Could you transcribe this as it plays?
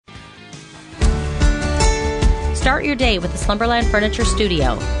Start your day with the Slumberland Furniture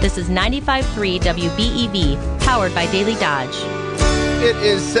Studio. This is 95.3 WBEV, powered by Daily Dodge. It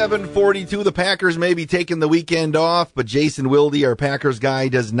is 7:42. The Packers may be taking the weekend off, but Jason Wilde, our Packers guy,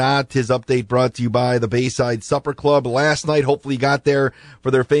 does not. His update brought to you by the Bayside Supper Club. Last night, hopefully got there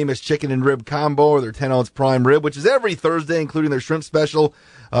for their famous chicken and rib combo, or their 10-ounce prime rib, which is every Thursday, including their shrimp special.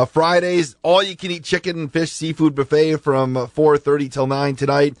 Fridays, all-you-can-eat chicken and fish seafood buffet from 4:30 till 9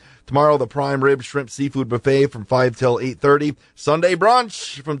 tonight. Tomorrow, the prime rib shrimp seafood buffet from 5 till 8:30. Sunday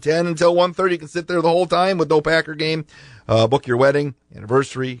brunch from 10 until 1:30. You can sit there the whole time with no Packer game. Book your wedding,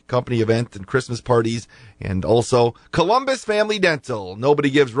 anniversary, company event, and Christmas parties. And also, Columbus Family Dental. Nobody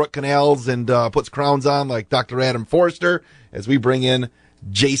gives root canals and puts crowns on like Dr. Adam Forrester, as we bring in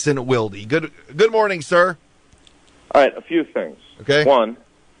Jason Wilde. Good morning, sir. All right, a few things. Okay. One,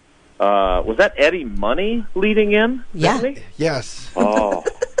 was that Eddie Money leading in? Yeah. Yes. Oh,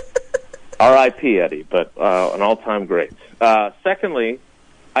 R.I.P. Eddie, but an all-time great. Secondly,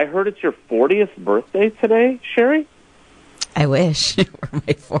 I heard it's your 40th birthday today, Sherry? I wish it were my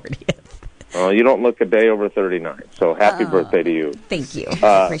 40th. Well, you don't look a day over 39, so happy birthday to you. Thank you.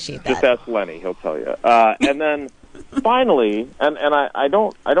 I appreciate that. Just ask Lenny; he'll tell you. And then, finally, and I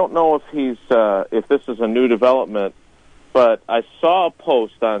don't know if he's if this is a new development, but I saw a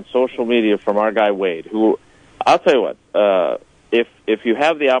post on social media from our guy Wade, who I'll tell you what. If you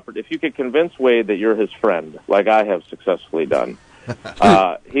have the if you could convince Wade that you're his friend, like I have successfully done,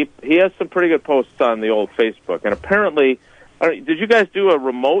 he has some pretty good posts on the old Facebook, and apparently. Did you guys do a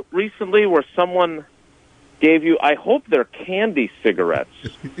remote recently where someone gave you, I hope they're candy cigarettes,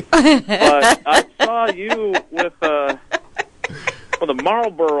 but I saw you with a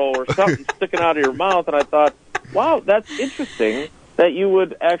Marlboro or something sticking out of your mouth, and I thought, wow, that's interesting that you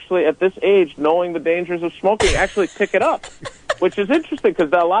would actually, at this age, knowing the dangers of smoking, actually pick it up, which is interesting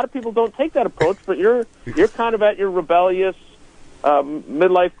because a lot of people don't take that approach, but you're kind of at your rebellious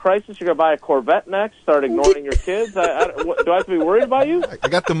midlife crisis. You're going to buy a Corvette next, start ignoring your kids. Do I have to be worried about you? I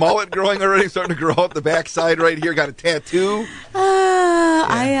got the mullet growing already, starting to grow out the backside right here. Got a tattoo.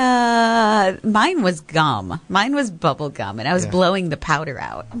 Mine was gum. Mine was bubble gum, and I was blowing the powder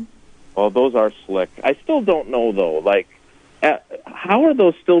out. Well, those are slick. I still don't know, though, like, how are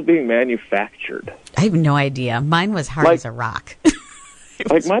those still being manufactured? I have no idea. Mine was hard as a rock.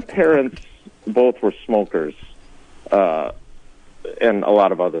 Like, my parents both were smokers. And a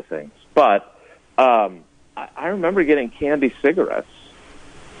lot of other things. But I remember getting candy cigarettes,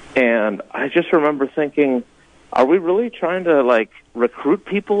 and I just remember thinking, are we really trying to, like, recruit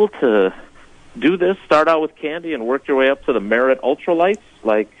people to do this, start out with candy and work your way up to the Merit Ultralights?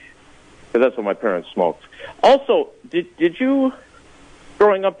 Like, 'cause that's what my parents smoked. Also, did you,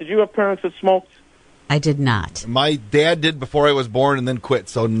 growing up, did you have parents that smoked? I did not. My dad did before I was born and then quit,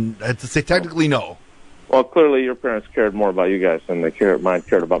 so I have to say technically no. Well, clearly your parents cared more about you guys than mine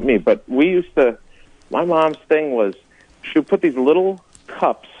cared about me. But we used to, my mom's thing was she would put these little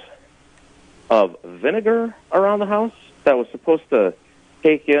cups of vinegar around the house that was supposed to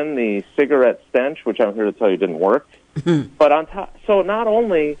take in the cigarette stench, which I'm here to tell you didn't work. But on top, so not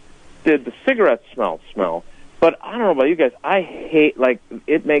only did the cigarette smell, but I don't know about you guys, I hate, like,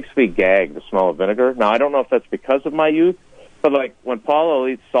 it makes me gag, the smell of vinegar. Now, I don't know if that's because of my youth, but, like, when Paula will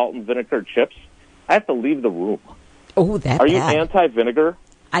eat salt and vinegar chips, I have to leave the room. Oh, that Are bad. you anti-vinegar?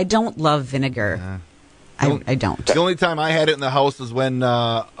 I don't love vinegar. I don't. The only time I had it in the house was when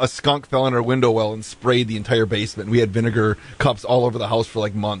a skunk fell in our window well and sprayed the entire basement. We had vinegar cups all over the house for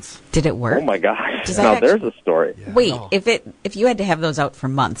like months. Did it work? Oh, my gosh. Does Now, that there's a story. Yeah, Wait, no. if you had to have those out for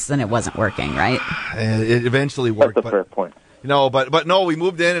months, then it wasn't working, right? It eventually worked. That's a fair point. No, but no, we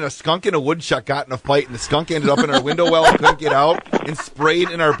moved in and a skunk and a woodchuck got in a fight, and the skunk ended up in our window well and couldn't get out and sprayed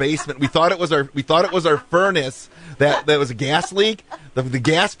in our basement. We thought it was our furnace that was a gas leak. The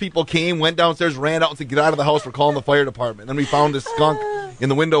gas people came, went downstairs, ran out and said, "Get out of the house, we're calling the fire department." Then we found a skunk in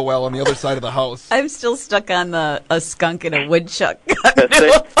the window well on the other side of the house. I'm still stuck on a skunk and a woodchuck.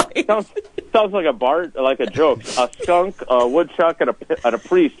 Sounds like a joke. A skunk, a woodchuck, and a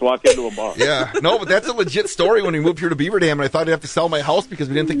priest walk into a bar. Yeah, no, but that's a legit story. When we moved here to Beaver Dam, and I thought I'd have to sell my house because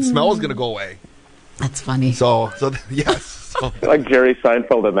we didn't think the smell was going to go away. That's funny. So yes. So, like Jerry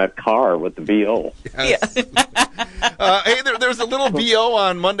Seinfeld in that car with the BO. yes. Hey, there's a little BO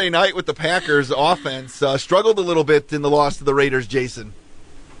on Monday night with the Packers offense. Struggled a little bit in the loss to the Raiders, Jason.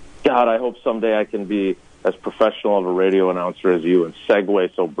 God, I hope someday I can be as professional of a radio announcer as you and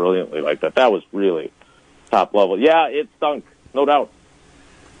segue so brilliantly like that. That was really top level. Yeah, it stunk, no doubt.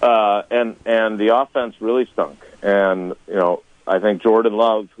 And the offense really stunk. And, you know, I think Jordan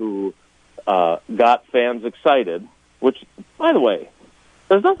Love, who got fans excited, which, by the way,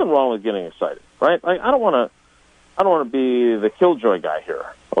 there's nothing wrong with getting excited, right? Like, I don't want to I don't want to be the killjoy guy here,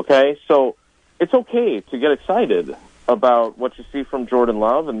 okay? So it's okay to get excited about what you see from Jordan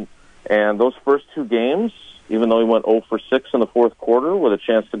Love and those first two games, even though he went 0 for 6 in the fourth quarter with a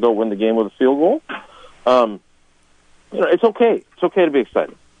chance to go win the game with a field goal. It's okay. It's okay to be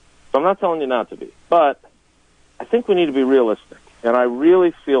excited. So I'm not telling you not to be. But I think we need to be realistic. And I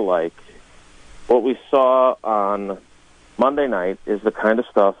really feel like what we saw on Monday night is the kind of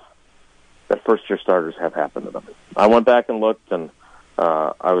stuff that first-year starters have happened to them. I went back and looked, and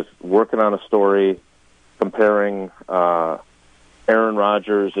I was working on a story comparing Aaron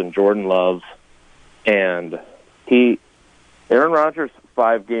Rodgers and Jordan Love, and Aaron Rodgers'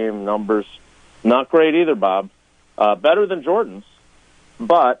 5-game numbers, not great either, Bob. Better than Jordan's,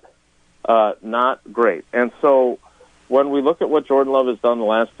 but not great. And so when we look at what Jordan Love has done the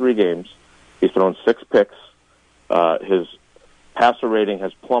last 3 games, he's thrown 6 picks. His passer rating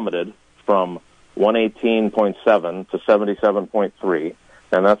has plummeted from 118.7 to 77.3,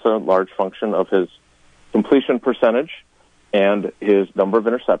 and that's a large function of his completion percentage and his number of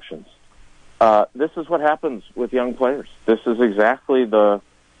interceptions. This is what happens with young players. This is exactly the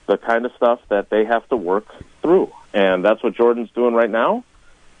kind of stuff that they have to work through, and that's what Jordan's doing right now.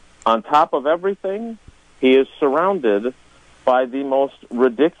 On top of everything, he is surrounded by the most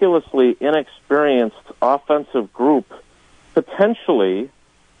ridiculously inexperienced offensive group potentially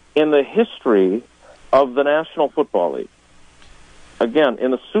in the history of the National Football League. Again,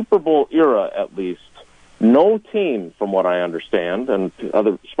 in the Super Bowl era at least, no team, from what I understand, and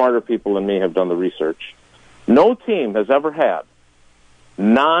other smarter people than me have done the research, no team has ever had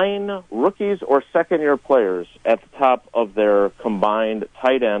 9 rookies or second-year players at the top of their combined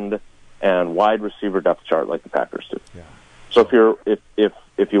tight end and wide receiver depth chart like the Packers do. Yeah. So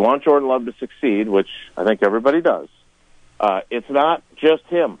if you want Jordan Love to succeed, which I think everybody does, it's not just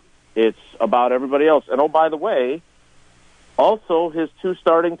him. It's about everybody else. And, oh, by the way, also his 2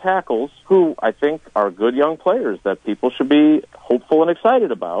 starting tackles, who I think are good young players that people should be hopeful and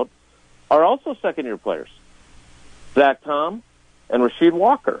excited about, are also second-year players, Zach Tom and Rasheed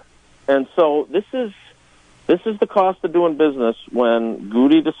Walker. And so this is the cost of doing business when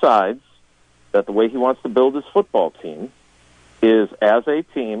Goody decides that the way he wants to build his football team is as a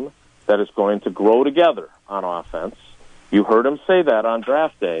team that is going to grow together on offense. You heard him say that on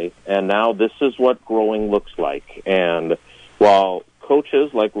draft day, and now this is what growing looks like. And while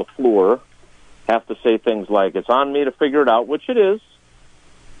coaches like LaFleur have to say things like, it's on me to figure it out, which it is,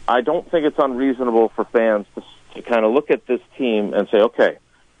 I don't think it's unreasonable for fans to kind of look at this team and say, okay,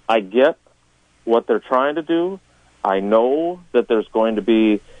 I get what they're trying to do. I know that there's going to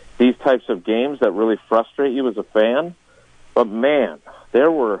be these types of games that really frustrate you as a fan. But, man,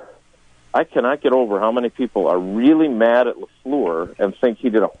 I cannot get over how many people are really mad at LaFleur and think he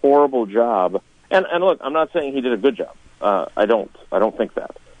did a horrible job. And look, I'm not saying he did a good job. I don't think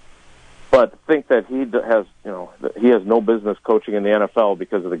that. But think that he has no business coaching in the NFL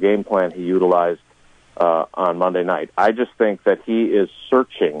because of the game plan he utilized on Monday night. I just think that he is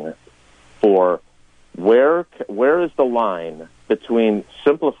searching for where is the line between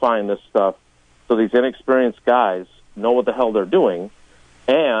simplifying this stuff so these inexperienced guys know what the hell they're doing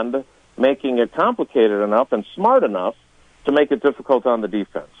and making it complicated enough and smart enough to make it difficult on the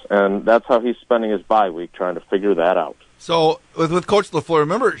defense. And that's how he's spending his bye week, trying to figure that out. So with Coach LaFleur,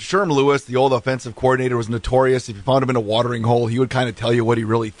 remember Sherm Lewis, the old offensive coordinator, was notorious. If you found him in a watering hole, he would kind of tell you what he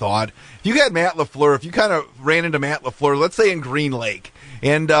really thought. If you had Matt LaFleur, if you kind of ran into Matt LaFleur, let's say in Green Lake,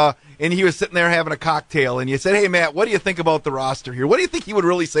 and he was sitting there having a cocktail, and you said, hey, Matt, what do you think about the roster here? What do you think he would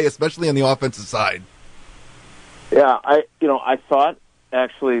really say, especially on the offensive side? Yeah, I thought,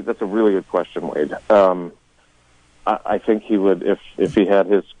 actually, that's a really good question, Wade. I think he would, if he had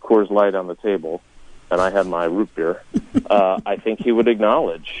his Coors Light on the table and I had my root beer, I think he would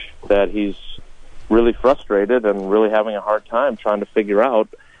acknowledge that he's really frustrated and really having a hard time trying to figure out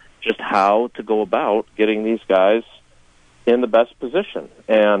just how to go about getting these guys in the best position,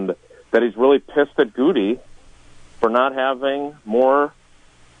 and that he's really pissed at Goody for not having more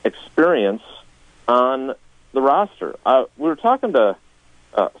experience on the roster. We were talking to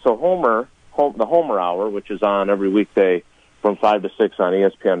the Homer Hour, which is on every weekday from 5 to 6 on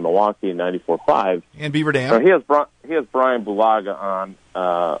ESPN Milwaukee 94.5. And Beaver Dam. He has Brian Bulaga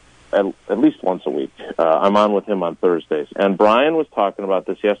on at least once a week. I'm on with him on Thursdays. And Brian was talking about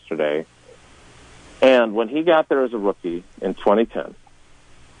this yesterday. And when he got there as a rookie in 2010,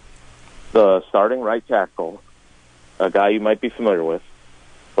 the starting right tackle, a guy you might be familiar with,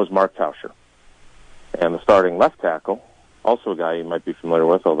 was Mark Tauscher. And the starting left tackle, also a guy you might be familiar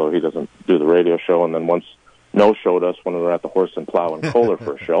with, although he doesn't do the radio show, and then once no-showed us when we were at the Horse and Plow in Kohler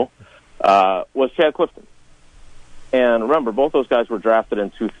for a show, was Chad Clifton. And remember, both those guys were drafted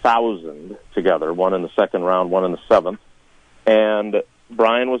in 2000 together, one in the second round, one in the seventh. And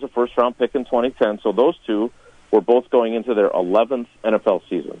Brian was a first-round pick in 2010, so those two were both going into their 11th NFL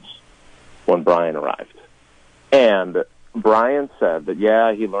seasons when Brian arrived. And Brian said that,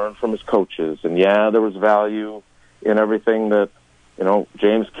 yeah, he learned from his coaches, and yeah, there was value in everything that,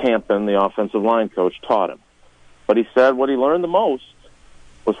 James Campen, the offensive line coach, taught him. But he said what he learned the most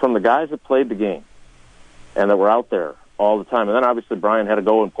was from the guys that played the game and that were out there all the time. And then obviously Brian had to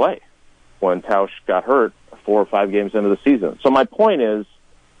go and play when Tausch got hurt 4 or 5 games into the season. So my point is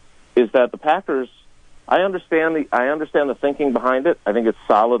that the Packers, I understand the thinking behind it. I think it's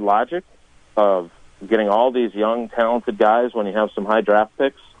solid logic of getting all these young, talented guys when you have some high draft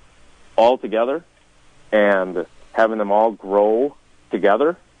picks all together and having them all grow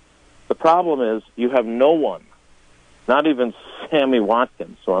together. The problem is you have no one, not even Sammy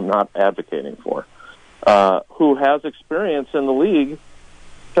Watkins, who I'm not advocating for, who has experience in the league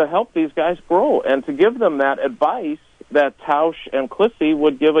to help these guys grow and to give them that advice that Tausch and Cliffy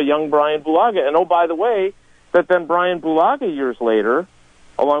would give a young Brian Bulaga. And, oh, by the way, that then Brian Bulaga years later,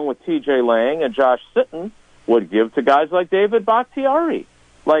 along with T.J. Lang and Josh Sitton, would give to guys like David Bakhtiari.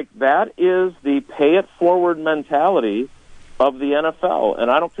 Like, that is the pay-it-forward mentality of the NFL. And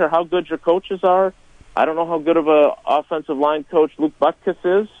I don't care how good your coaches are. I don't know how good of an offensive line coach Luke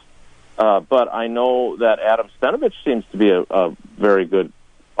Butkus is, but I know that Adam Stenovich seems to be a very good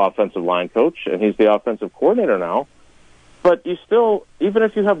offensive line coach, and he's the offensive coordinator now. But you still, even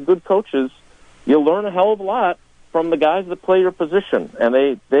if you have good coaches, you'll learn a hell of a lot from the guys that play your position.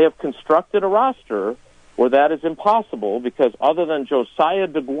 And they have constructed a roster where that is impossible because other than Josiah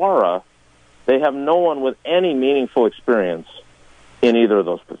DeGuara, they have no one with any meaningful experience in either of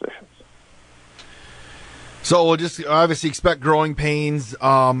those positions. So we'll just obviously expect growing pains.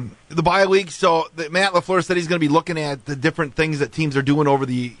 The bye week. So Matt LaFleur said he's going to be looking at the different things that teams are doing over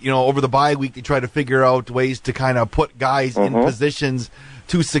the bye week to try to figure out ways to kind of put guys in positions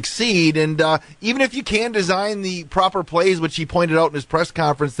to succeed. And even if you can design the proper plays, which he pointed out in his press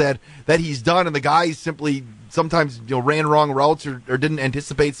conference that he's done, and the guys simply sometimes ran wrong routes or didn't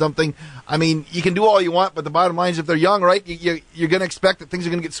anticipate something. I mean, you can do all you want, but the bottom line is if they're young, right, you're going to expect that things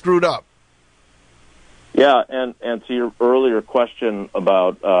are going to get screwed up. Yeah, and to your earlier question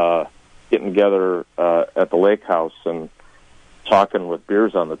about getting together at the lake house and talking with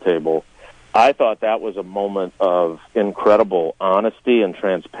beers on the table, I thought that was a moment of incredible honesty and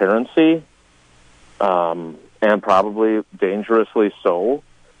transparency, and probably dangerously so,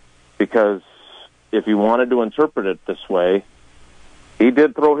 because if you wanted to interpret it this way, he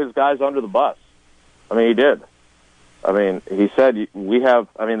did throw his guys under the bus. I mean, he did. I mean, he said,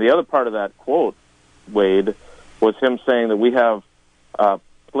 the other part of that quote, Wade, was him saying that we have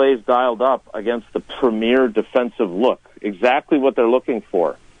plays dialed up against the premier defensive look, exactly what they're looking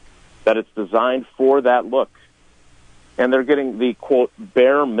for, that it's designed for that look. And they're getting the, quote,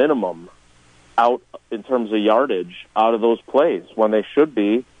 bare minimum out in terms of yardage out of those plays when they should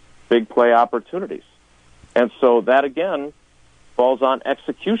be big play opportunities. And so that, again, falls on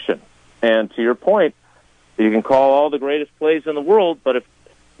execution. And to your point, you can call all the greatest plays in the world, but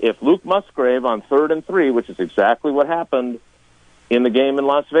if Luke Musgrave on 3rd and 3, which is exactly what happened in the game in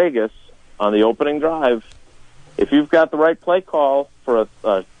Las Vegas on the opening drive, if you've got the right play call for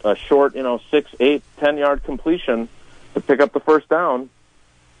a short, 6, 8, 10-yard completion to pick up the first down,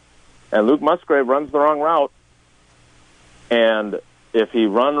 and Luke Musgrave runs the wrong route, and if he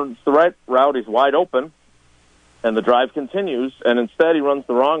runs the right route, he's wide open, and the drive continues, and instead he runs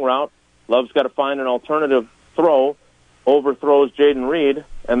the wrong route, Love's got to find an alternative throw, overthrows Jaden Reed,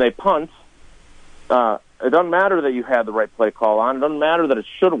 and they punt. It doesn't matter that you had the right play call on. It doesn't matter that it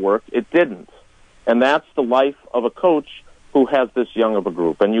should have worked. It didn't. And that's the life of a coach who has this young of a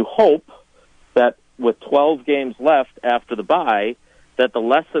group. And you hope that with 12 games left after the bye, that the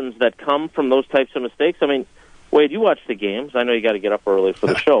lessons that come from those types of mistakes, I mean, Wade, you watch the games. I know you got to get up early for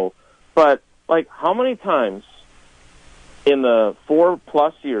the show. But, how many times in the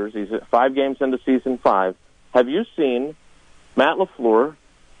 4+ years, he's 5 games into season 5, have you seen Matt LaFleur,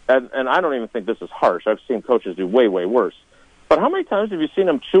 and I don't even think this is harsh. I've seen coaches do way, way worse. But how many times have you seen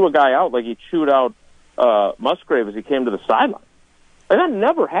him chew a guy out like he chewed out Musgrave as he came to the sideline? That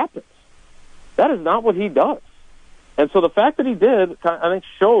never happens. That is not what he does. And so the fact that he did, I think,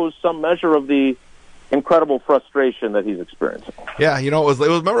 shows some measure of the incredible frustration that he's experiencing. Yeah, it was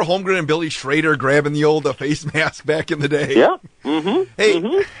remember Holmgren and Billy Schrader grabbing the old face mask back in the day? Yeah. Mm-hmm.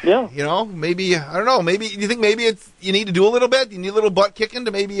 Hey, yeah. Maybe, I don't know, maybe, you think maybe you need to do a little bit? You need a little butt kicking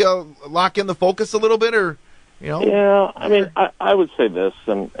to maybe lock in the focus a little bit, or, Yeah, I mean, I would say this,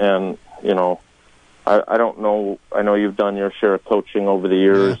 and I don't know. I know you've done your share of coaching over the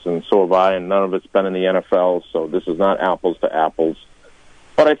years, and so have I, and none of it's been in the NFL, so this is not apples to apples.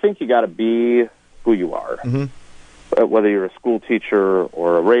 But I think you got to be who you are, whether you're a school teacher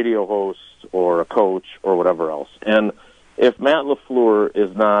or a radio host or a coach or whatever else. And if Matt LaFleur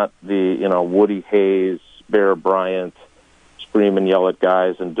is not the Woody Hayes, Bear Bryant, scream and yell at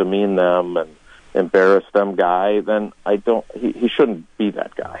guys and demean them and embarrass them guy, then he shouldn't be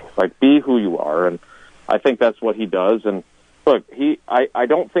that guy. Like, be who you are, and I think that's what he does. And look, I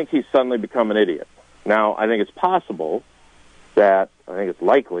don't think he's suddenly become an idiot. Now, I think it's possible I think it's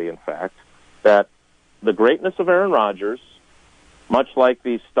likely, in fact, that the greatness of Aaron Rodgers, much like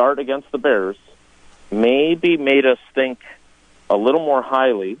the start against the Bears, maybe made us think a little more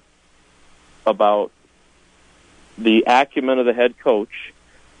highly about the acumen of the head coach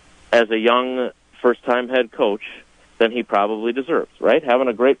as a young first-time head coach than he probably deserves, right? Having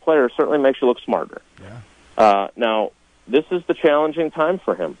a great player certainly makes you look smarter. Yeah. Now, this is the challenging time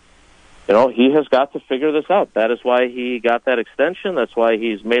for him. He has got to figure this out. That is why he got that extension. That's why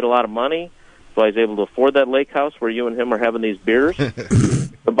he's made a lot of money. That's why he's able to afford that lake house where you and him are having these beers.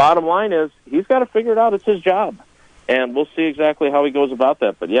 The bottom line is he's got to figure it out. It's his job. And we'll see exactly how he goes about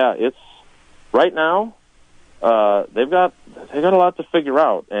that. But, yeah, it's right now they've got a lot to figure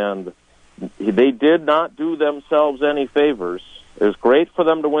out. And they did not do themselves any favors. It was great for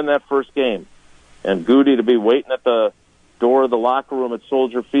them to win that first game. And Goody to be waiting at the door of the locker room at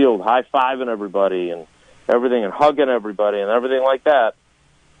Soldier Field, high-fiving everybody and everything and hugging everybody and everything like that.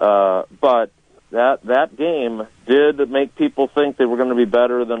 But that game did make people think they were going to be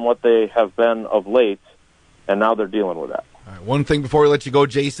better than what they have been of late, and now they're dealing with that. All right, one thing before we let you go,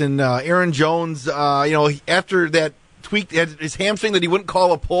 Jason. Aaron Jones, after that tweak, his hamstring that he wouldn't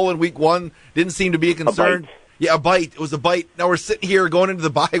call a pull in week one, didn't seem to be a concern. Yeah, a bite. It was a bite. Now we're sitting here going into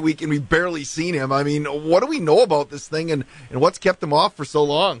the bye week, and we've barely seen him. I mean, what do we know about this thing, and what's kept him off for so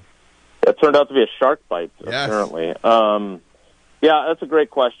long? It turned out to be a shark bite, apparently. Yeah, that's a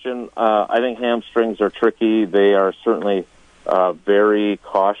great question. I think hamstrings are tricky. They are certainly very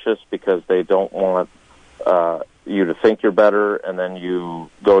cautious because they don't want you to think you're better, and then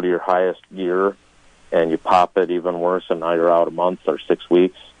you go to your highest gear, and you pop it even worse, and now you're out a month or 6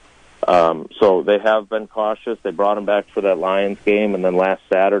 weeks. So they have been cautious. They brought him back for that Lions game, and then last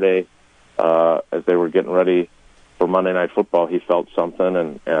Saturday, as they were getting ready for Monday Night Football, he felt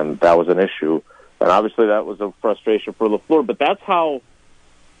something, and that was an issue. And obviously that was a frustration for LaFleur. But that's how,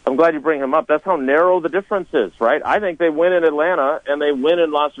 I'm glad you bring him up, that's how narrow the difference is, right? I think they win in Atlanta, and they win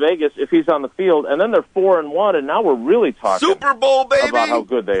in Las Vegas if he's on the field, and then they're 4-1, and now we're really talking Super Bowl, baby! About how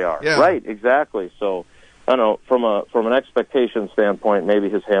good they are. Yeah. Right, exactly. So, I don't know, from an expectation standpoint, maybe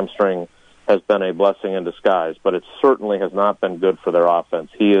his hamstring has been a blessing in disguise, but it certainly has not been good for their offense.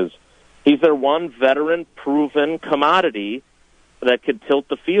 He's their one veteran, proven commodity that could tilt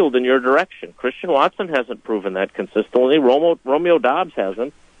the field in your direction. Christian Watson hasn't proven that consistently. Romeo Doubs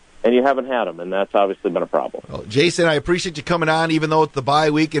hasn't, and you haven't had him, and that's obviously been a problem. Well, Jason, I appreciate you coming on, even though it's the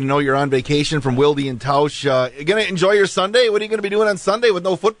bye week and know you're on vacation from Wilde and Tausch. You going to enjoy your Sunday? What are you going to be doing on Sunday with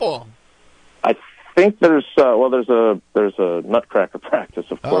no football? I think there's a nutcracker practice,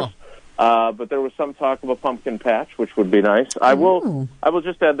 of course. But there was some talk of a pumpkin patch, which would be nice. I will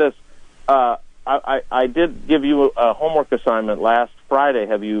just add this. I did give you a homework assignment last Friday.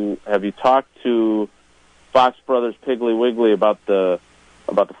 Have you talked to Fox Brothers Piggly Wiggly about the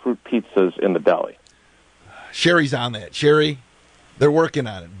fruit pizzas in the deli? Sherry's on that. Sherry, they're working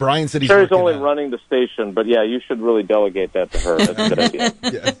on it. Brian said he's Sherry's working only on running the station, but yeah, you should really delegate that to her. That's a good idea.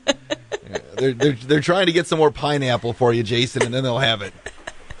 Yes. Yeah, they're trying to get some more pineapple for you, Jason, and then they'll have it.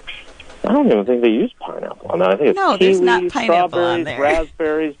 I don't even think they use pineapple on that. I think it's kiwi, there's not pineapple strawberries, on there.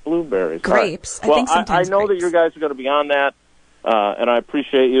 Raspberries, blueberries. Grapes. Right. Well, sometimes I know grapes. that you guys are going to be on that, and I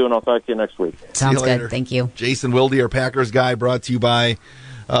appreciate you, and I'll talk to you next week. Sounds good. Thank you. Jason Wilde, our Packers guy, brought to you by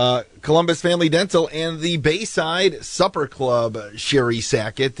Columbus Family Dental and the Bayside Supper Club, Sherry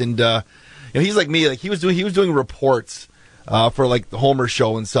Sackett. And he's like me. Like he was doing reports for like the Homer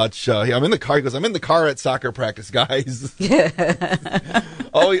show and such. I'm in the car. He goes, I'm in the car at soccer practice, guys.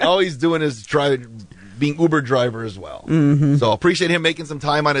 all he's doing is being Uber driver as well. Mm-hmm. So appreciate him making some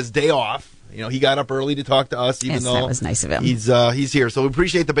time on his day off. He got up early to talk to us, even though that was nice of him. He's here. So we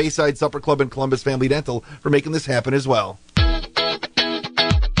appreciate the Bayside Supper Club and Columbus Family Dental for making this happen as well.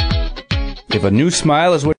 If a new smile is what